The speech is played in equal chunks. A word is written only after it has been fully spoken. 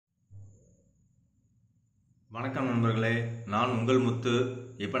வணக்கம் நண்பர்களே, நான் உங்கள் முத்து.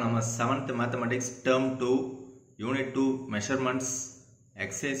 இப்போ நம்ம 7th mathematics term 2 unit 2 measurements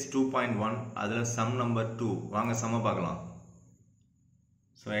exercise 2.1 அதில் சம் நம்பர் 2 வாங்க சம்ம பார்க்கலாம்.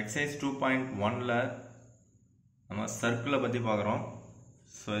 ஸோ எக்ஸசைஸ் 2.1ல் நம்ம சர்க்கிளை பற்றி பார்க்குறோம்.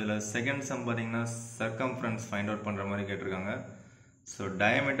 ஸோ இதில் செகண்ட் சம் பார்த்தீங்கன்னா சர்க்கம்ஃபரன்ஸ் ஃபைண்ட் அவுட் பண்ணுற மாதிரி கேட்டிருக்காங்க. So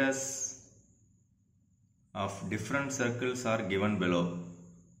diameters of different circles R given below.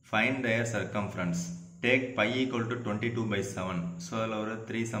 Find their circumference. Take pi equal to 22/7. So அதில் ஒரு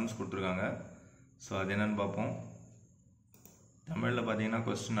 3 sums கொடுத்துருக்காங்க. ஸோ அது என்னன்னு பார்ப்போம். தமிழில் பார்த்தீங்கன்னா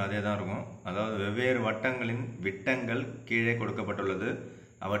கொஸ்டின் அதே தான் இருக்கும். அதாவது வெவ்வேறு வட்டங்களின் விட்டங்கள் கீழே கொடுக்கப்பட்டுள்ளது,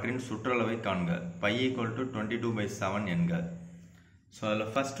 அவற்றின் சுற்றளவை காண்க. pi equal to 22/7 என்க. ஸோ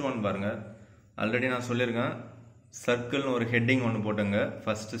அதில் ஃபர்ஸ்ட் ஒன் பாருங்கள். ஆல்ரெடி நான் சொல்லியிருக்கேன், சர்க்கிள்னு ஒரு ஹெட்டிங் ஒன்று போட்டுங்க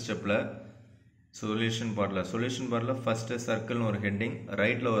ஃபஸ்ட்டு ஸ்டெப்பில். சொல்யூஷன் பார்ட்டில் ஃபஸ்ட்டு சர்க்கிள்னு ஒரு ஹெட்டிங்,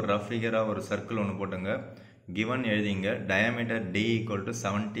 ரைட்டில் ஒரு ரஃப் ஃபிகராக ஒரு சர்க்கிள் ஒன்று போட்டுங்க. கிவன் எழுதிங்க. Diameter d equal to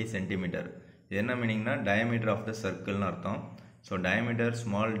 70 centimetre. இது என்ன மீனிங்னா டயாமீட்டர் ஆஃப் த சர்க்கிள்னு அர்த்தம். So diameter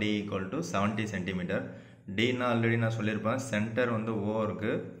small d equal to 70 centimetre. டின்னா already நான் சொல்லியிருப்பேன், சென்டர் வந்து O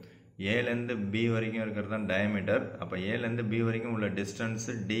இருக்குது, ஏலேருந்து B வரைக்கும் இருக்கிறது தான் டயாமீட்டர். அப்போ ஏலேருந்து B வரைக்கும் உள்ள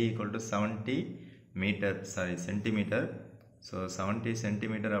distance d equal to 70 centimetre. So 70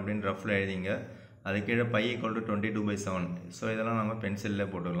 centimetre அப்படின்னு ரஃப்பில் எழுதிங்க. அது கீழே pi equal to 22/7. ஸோ இதெல்லாம் நம்ம பென்சிலில்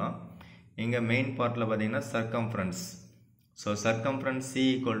போட்டுக்கலாம். இங்கே மெயின் பார்ட்டில் பார்த்தீங்கன்னா circumference. So circumference C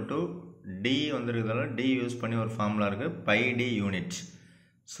equal to D வந்துருக்கிறதால D use பண்ணி ஒரு ஃபார்முலா இருக்குது, pi d unit.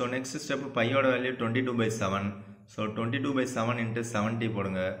 So next step பையோட வேல்யூ 22/7. ஸோ 22/7 இன்ட்டு 70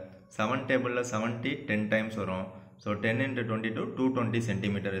 போடுங்க. 7 டேபிளில் 70 10 டைம்ஸ் வரும். So 10 into 22 220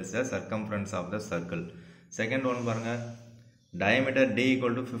 centimetre is the circumference of the circle. Second one பாருங்கள். Diameter d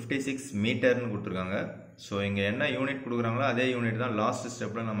equal to 56 மீட்டர்னு கொடுத்துருக்காங்க. So இங்கே என்ன யூனிட் கொடுக்குறாங்களோ அதே யூனிட் தான் லாஸ்ட்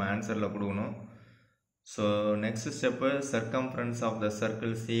ஸ்டெப்பில் நம்ம ஆன்சரில் கொடுக்கணும். So next step circumference of the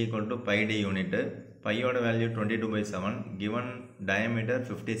circle C equal to pi d unit. பையோட வேல்யூ 22/7. Given diameter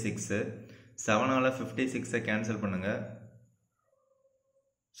 56. 7ஆல் 56ஐ கேன்சல் பண்ணுங்கள்.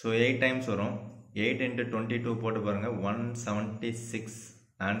 ஸோ 8 டைம்ஸ் வரும். 8 into 22 போட்டு பாருங்கள், 176.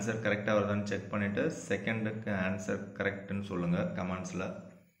 ஆன்சர் கரெக்டாக வருதான்னு செக் பண்ணிவிட்டு செகண்டுக்கு ஆன்சர் கரெக்டுன்னு சொல்லுங்கள் கமெண்ட்ஸில்.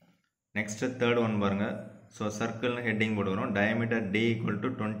 நெக்ஸ்ட்டு தேர்ட் ஒன் பாருங்கள். ஸோ சர்க்கிள்னு ஹெட்டிங் போட்டுக்கிறோம். Diameter d equal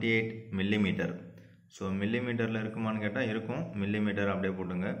to 28 millimetre. So மில்லிமீட்டரில் இருக்குமான்னு கேட்டால் இருக்கும், மில்லிமீட்டர் அப்படியே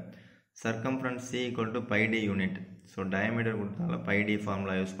போட்டுங்க. Circumference C equal to pi d unit. So diameter கொடுத்தால pi d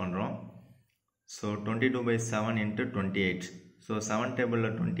formula use பண்ணுறோம். So 22/7 into 28. ஸோ 7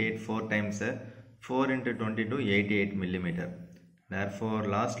 டேபிளில் 28 4 டைம்ஸு, 4 into 22 88 மில்லிமீட்டர். Therefore,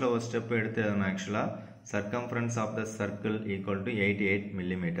 லாஸ்ட்டில் ஒரு ஸ்டெப் எடுத்து எழுதணும். ஆக்சுவலாக circumference of the circle equal to 88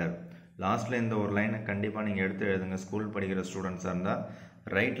 millimetre. லாஸ்ட்டில் இந்த ஒரு லைனை கண்டிப்பாக நீங்கள் எடுத்து எழுதுங்க. ஸ்கூல் படிக்கிற ஸ்டூடெண்ட்ஸாக இருந்தால்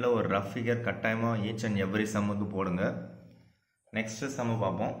ரைட்டில் ஒரு ரஃப் ஃபிகர் கட்டாயமாக ஈச் அண்ட் எவ்ரி சம்முக்கு போடுங்க. நெக்ஸ்ட்டு சம்மு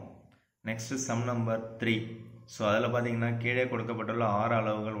பார்ப்போம். Next sum number 3. ஸோ அதில் பார்த்தீங்கன்னா கீழே கொடுக்கப்பட்டுள்ள 6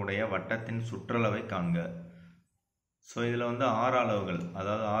 அளவுகள் உடைய வட்டத்தின் சுற்றளவை காண்க. ஸோ இதில் வந்து 6 அளவுகள்,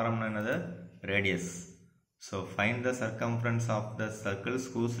 அதாவது ஆரம்னா என்னது, radius. So find the circumference of the circles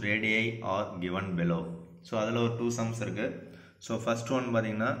whose radii are given below. So அதில் ஒரு 2 சம்ஸ் இருக்குது. ஸோ ஃபர்ஸ்ட் ஒன்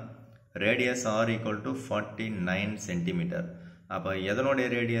பார்த்தீங்கன்னா radius r equal to 49 centimetre. அப்போ எதனுடைய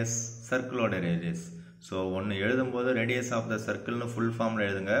ரேடியஸ், சர்க்கிளோட ரேடியஸ். ஸோ ஒன்று எழுதும்போது ரேடியஸ் ஆஃப் த சர்க்கிள்னு ஃபுல் ஃபார்மில்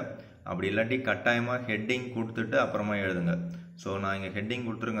எழுதுங்க. அப்படி இல்லாட்டி கட்டாயமாக ஹெட்டிங் கொடுத்துட்டு அப்புறமா எழுதுங்க. ஸோ நான் இங்கே ஹெட்டிங்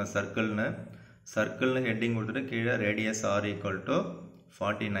கொடுத்துருங்க சர்க்கிள்னு ஹெட்டிங் கொடுத்துட்டு கீழே radius r equal to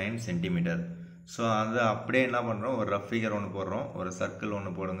 49 centimetre. So அதை அப்படியே என்ன பண்ணுறோம், ஒரு ரஃப் ஃபிகர் ஒன்று போடுறோம், ஒரு சர்க்கிள்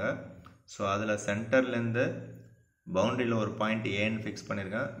ஒன்று போடுங்க. ஸோ அதில் சென்டர்லேருந்து பவுண்டரியில் ஒரு பாயிண்ட் ஏன்னு ஃபிக்ஸ்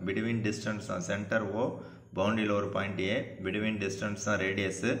பண்ணியிருக்கேன். பிட்வீன் டிஸ்டன்ஸ் தான் சென்டர் O, பவுண்டரியில் ஒரு பாயிண்ட் ஏ, பிட்வீன் டிஸ்டன்ஸ் தான்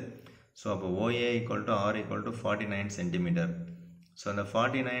ரேடியஸு. ஸோ அப்போ OA equal to R equal to 49 centimetre. So அந்த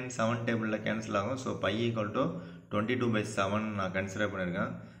 49 7 டேபிளில் கேன்சல் ஆகும். ஸோ pi ஈக்குவல் டு 22/7 நான் கன்சிடர்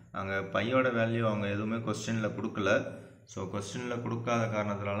பண்ணியிருக்கேன். அங்கே பையோட வேல்யூ அவங்க எதுவுமே கொஸ்டினில் கொடுக்கல. ஸோ கொஸ்டினில் கொடுக்காத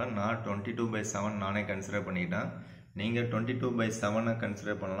காரணத்தினால நான் 22/7 நானே கன்சிடர் பண்ணிக்கிட்டேன். நீங்கள் 22/7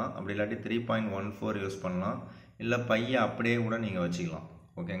 கன்சிடர் பண்ணலாம். அப்படி இல்லாட்டி 3.14 யூஸ் பண்ணலாம். இல்லை பையை அப்படியே கூட நீங்கள் வச்சுக்கலாம்.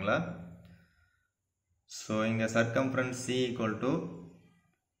 ஓகேங்களா? ஸோ இங்கே circumference C equal to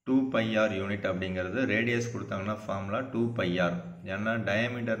 2πr unit அப்படிங்கிறது, ரேடியஸ் கொடுத்தாங்கன்னா ஃபார்முலா 2πr. ஏன்னா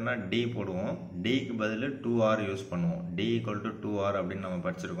டயமீட்டர்னா D போடுவோம், Dக்கு பதில் 2r யூஸ் பண்ணுவோம். D ஈக்குவல் டு 2r அப்படின்னு நம்ம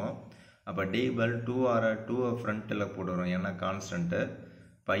படிச்சிருக்கோம். அப்போ D பல் 2r 2 ஃப்ரண்ட்டில் போடுறோம், ஏன்னா கான்ஸ்டன்ட்டு,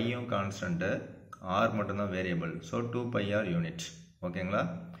 பையும் கான்ஸ்டன்ட்டு, r மட்டும்தான் வேரியபிள். So 2πr unit. ஓகேங்களா?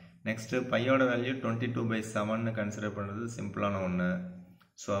 நெக்ஸ்ட்டு பையோட வேல்யூ 22/7 கன்சிடர் பண்ணுறது சிம்பிளான ஒன்று.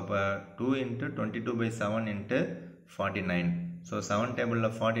 ஸோ அப்போ 2 into 22/7 into 49. ஸோ 7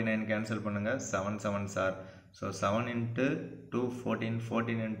 டேபிளில் 49 கேன்சல் பண்ணுங்கள். 7 7s are so 7 into 2 14,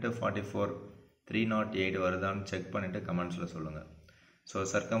 14 into 44 308 வருதான்னு செக் பண்ணிவிட்டு கமெண்ட்ஸில் சொல்லுங்கள். So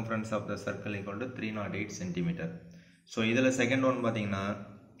circumference of the circle equal to 308 centimetre. So இதில் செகண்ட் ஒன் பார்த்தீங்கன்னா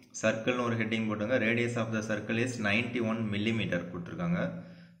சர்க்கிள்னு ஒரு ஹெட்டிங் போட்டுங்க. Radius of the circle is 91 millimetre கொடுத்துருக்காங்க.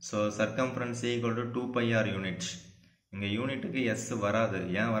 So circumference equal to 2πr units. இங்கே யூனிட்டுக்கு எஸ் வராது.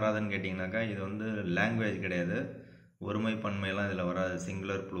 ஏன் வராதுன்னு கேட்டிங்கனாக்கா இது வந்து லாங்குவேஜ் கிடையாது, ஒருமை பன்மையெல்லாம் இதில் வராது,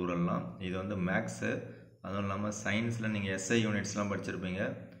 சிங்குலர் ப்ளூரல்லாம். இது வந்து மேக்ஸு, அதுவும் இல்லாமல் சயின்ஸில் நீங்கள் எஸ்ஐ யூனிட்ஸ்லாம் படிச்சிருப்பீங்க,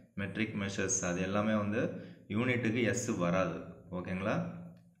 மெட்ரிக் மெஷர்ஸ், அது எல்லாமே வந்து யூனிட்டுக்கு எஸ் வராது. ஓகேங்களா?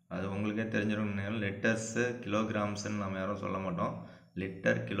 அது உங்களுக்கே தெரிஞ்சிருக்கும். லிட்டர்ஸு கிலோகிராம்ஸ்ன்னு நம்ம யாரும் சொல்ல மாட்டோம்,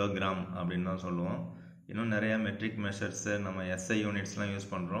 லிட்டர் கிலோகிராம் அப்படின்னு தான் சொல்லுவோம். இன்னும் நிறையா மெட்ரிக் மெஷர்ஸு நம்ம எஸ்ஐ யூனிட்ஸ்லாம்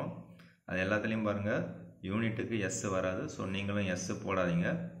யூஸ் பண்ணுறோம். அது எல்லாத்துலேயும் பாருங்கள் யூனிட்டுக்கு எஸ் வராது. ஸோ நீங்களும் எஸ் போடாதீங்க.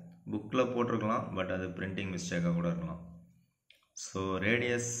 புக்கில் போட்டிருக்கலாம், பட் அது பிரிண்டிங் மிஸ்டேக்காக கூட இருக்கலாம். So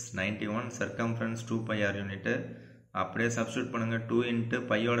radius 91, circumference 2πr unit. அப்படியே சப்ஸ்டியூட் பண்ணுங்கள். 2 into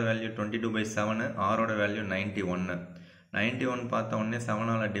பையோட வேல்யூ 22/7, ஆரோட வேல்யூ 91. 91 பார்த்த உடனே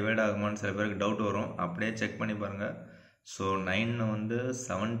 7ஆல் டிவைட் ஆகுமான்னு சில பேருக்கு டவுட் வரும். அப்படியே செக் பண்ணி பாருங்கள். ஸோ 9 வந்து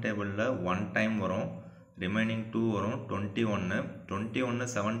 7 டேபிளில் 1 டைம் வரும், ரிமைனிங் 2 வரும். 21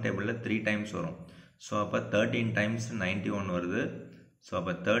 7 டேபிளில் 3 டைம்ஸ் வரும். ஸோ அப்போ 13 டைம்ஸ் 91 வருது. ஸோ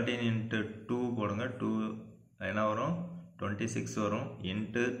அப்போ 13 into 2 போடுங்க, 2 என்ன வரும் 26 வரும்.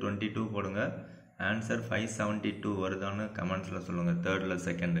 இன்ட்டு 22 போடுங்க, ஆன்சர் 572 வருதான்னு கமெண்ட்ஸில் சொல்லுங்கள், தேர்டில்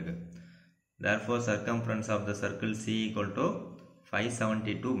செகண்டுக்கு. therefore circumference of the circle C equal to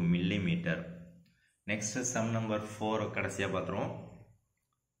 572 millimeter. Next sum number 4 கடைசியாக பார்த்துருவோம்.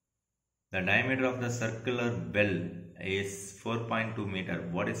 The diameter of the circular bell is 4.2 meter.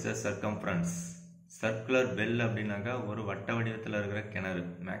 What is the circumference? Circular bell அப்படின்னாக்கா ஒரு வட்ட வடிவத்தில் இருக்கிற கிணறு.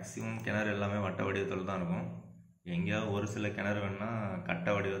 மேக்ஸிமம் கிணறு எல்லாமே வட்ட வடிவத்தில் தான் இருக்கும். எங்கேயாவது ஒரு சில கிணறு வேணால் கட்ட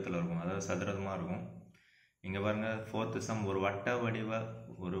வடிவத்தில் இருக்கும், அதாவது சதுரமாக இருக்கும். இங்கே பாருங்கள், 4th சம். ஒரு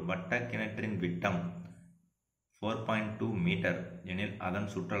வட்ட கிணற்றின் விட்டம் 4.2 மீட்டர் எனில் அதன்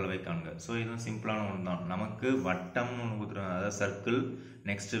சுற்றளவை காண்க. ஸோ இதுவும் சிம்பிளான ஒன்று தான். நமக்கு வட்டம்னு ஒன்று கொடுத்துருவாங்க, அதாவது சர்க்கிள்.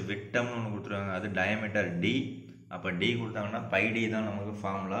 நெக்ஸ்ட்டு விட்டம்னு ஒன்று கொடுத்துருவாங்க, அது டயமீட்டர் டி. அப்போ டி கொடுத்தாங்கன்னா πd தான் நமக்கு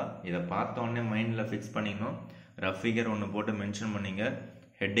ஃபார்முலா. இதை பார்த்த உடனே மைண்டில் ஃபிக்ஸ் பண்ணிக்கணும். ரஃப் ஃபிகர் ஒன்று போட்டு மென்ஷன் பண்ணிங்க.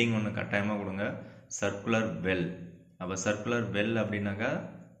 ஹெட்டிங் ஒன்று கட்டாயமாக கொடுங்க, சர்க்குலர் பெல். அப்போ சர்க்குலர் பெல் அப்படின்னாக்கா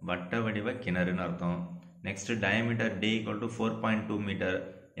வட்ட வடிவ கிணறுன்னு அர்த்தம். Next diameter D equal to 4.2 metre.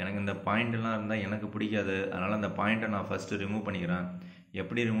 எனக்கு இந்த பாயிண்ட்லாம் இருந்தால் எனக்கு பிடிக்காது, அதனால் அந்த பாயிண்ட்டை நான் ஃபஸ்ட்டு ரிமூவ் பண்ணிக்கிறேன்.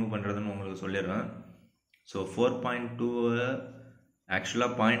 எப்படி ரிமூவ் பண்ணுறதுன்னு உங்களுக்கு சொல்லிடுறேன். ஸோ 4.2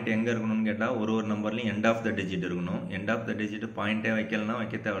 ஆக்சுவலாக பாயிண்ட் எங்கே இருக்கணும்னு கேட்டால் ஒரு நம்பர்லையும் எண்ட் ஆஃப் த டிஜிட் இருக்கணும். எண்ட் ஆஃப் த டிஜிட் பாயிண்ட்டே வைக்கலன்னா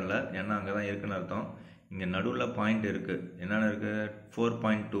வைக்க தேவையில்ல, ஏன்னா அங்கே தான் இருக்குன்னு அர்த்தம். இங்கே நடுவில் பாயிண்ட் இருக்குது. என்னென்ன இருக்குது?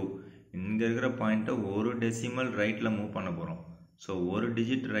 4.2. இங்கே இருக்கிற பாயிண்ட்டை ஒரு டெசிமல் ரைட்டில் மூவ் பண்ண போகிறோம். ஸோ ஒரு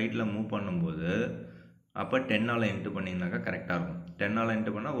டிஜிட் ரைட்டில் மூவ் பண்ணும்போது அப்போ 10ஆல் இன்ட்டு பண்ணிங்கனாக்கா கரெக்டாக இருக்கும். 10ஆல்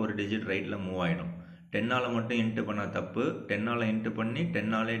இன்ட்டு பண்ணால் ஒரு டிஜிட் ரைட்டில் மூவ் ஆகிடும். 10ஆல் மட்டும் இன்ட்டு பண்ணால் தப்பு. 10ஆல் இன்ட்டு பண்ணி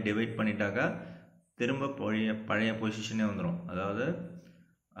 10ஆலே டிவைட் பண்ணிட்டாக்கா திரும்ப பழைய பொசிஷனே வந்துடும். அதாவது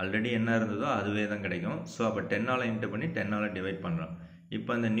ஆல்ரெடி என்ன இருந்ததோ அதுவே தான் கிடைக்கும். ஸோ அப்போ 10ஆல் இன்ட்டு பண்ணி 10ஆல் டிவைட் பண்ணுறோம். இப்போ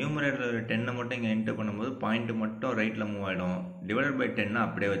அந்த நியூமரேட்டர் 10 மட்டும் இங்கே இன்ட்டு பண்ணும்போது பாயிண்ட் மட்டும் ரைட்டில் மூவ் ஆகிடும். டிவைடட் பை 10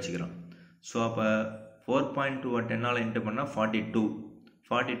 அப்படியே வச்சுக்கிறோம். ஸோ அப்போ 4.2 10ஆல் இன்ட்டு பண்ணால்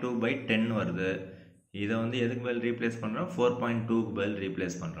 42/10 வருது. இதை வந்து எதுக்கு பதில் ரீப்ளேஸ் பண்ணுறோம்? 4.2க்கு பதில்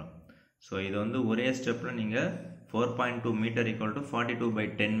ரீப்ளேஸ் பண்ணுறோம். ஸோ இது வந்து ஒரே ஸ்டெப்பில் நீங்கள் 4.2 மீட்டர் ஈக்குவல் டு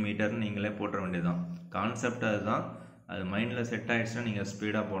 42/10 மீட்டர்னு நீங்களே போட்டுற வேண்டியதுதான். கான்செப்ட் அதுதான். அது மைண்டில் செட் ஆகிடுச்சுன்னா நீங்கள்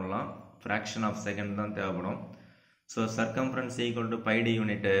ஸ்பீடாக போடலாம். ஃப்ராக்ஷன் ஆஃப் செகண்ட் தான் தேவைப்படும். So circumference equal to πd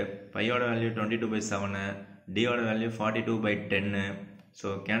unit. பையோட வேல்யூ 22/7, டியோட வேல்யூ 42/10. ஸோ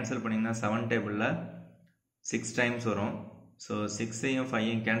கேன்சல் பண்ணிங்கன்னா 7 டேபிளில் 6 டைம்ஸ் வரும். ஸோ 6ஐயும்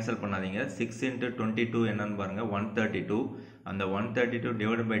 5ஐயும் கேன்சல் பண்ணாதீங்க. 6 into 22 என்னன்னு பாருங்கள், 132. அந்த 132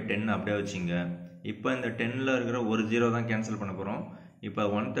 டிவைட் பை 10 அப்படியே வச்சுங்க. இப்போ இந்த 10ல் இருக்கிற ஒரு 0 தான் கேன்சல் பண்ண போகிறோம். இப்போ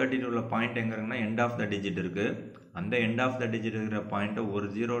 132ல் பாயிண்ட் எங்கே இருக்குன்னா எண்ட் ஆஃப் த டிஜிட் இருக்குது. அந்த எண்ட் ஆஃப் த டிஜிட் இருக்கிற பாயிண்ட்டை ஒரு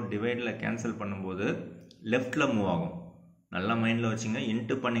 0 டிவைடில் கேன்சல் பண்ணும்போது லெஃப்டில் மூவ் ஆகும். நல்லா மைண்டில் வச்சுங்க.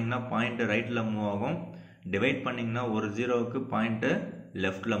 இன்ட்டு பண்ணிங்கன்னா பாயிண்ட்டு ரைட்டில் மூவ் ஆகும். டிவைட் பண்ணிங்கன்னா ஒரு 0க்கு பாயிண்ட்டு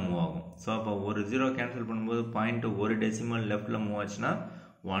லெஃப்டில் மூவ் ஆகும். ஸோ அப்போ ஒரு 0 கேன்சல் பண்ணும்போது பாயிண்ட்டு ஒரு டெசிமல் லெஃப்டில் மூவ் ஆச்சுன்னா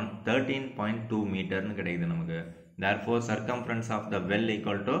 13.2 மீட்டர்னு கிடைக்குது நமக்கு. therefore circumference of the well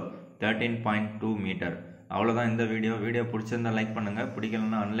equal to 13.2 metre. அவ்வளோதான் இந்த வீடியோ பிடிச்சிருந்தா லைக் பண்ணுங்கள்,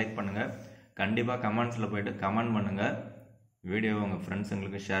 பிடிக்கலன்னா அன்லைக் பண்ணுங்கள். கண்டிப்பாக கமெண்ட்ஸில் போய்ட்டு கமெண்ட் பண்ணுங்கள். வீடியோவை உங்கள்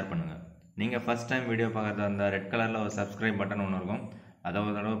ஃப்ரெண்ட்ஸுங்களுக்கு ஷேர் பண்ணுங்கள். நீங்கள் ஃபஸ்ட் டைம் வீடியோ பார்க்குறதா இருந்தால் ரெட் கலரில் ஒரு சப்ஸ்கிரைப் பட்டன் ஒன்று இருக்கும், அதை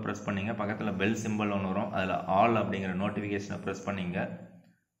ஒரு தடவை ப்ரெஸ் பண்ணிங்க. பக்கத்தில் பெல் சிம்பிள் ஒன்று வரும், அதில் ஆல் அப்படிங்கிற நோட்டிஃபிகேஷனை ப்ரெஸ் பண்ணிங்க.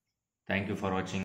 தேங்க்யூ ஃபார் வாட்சிங்.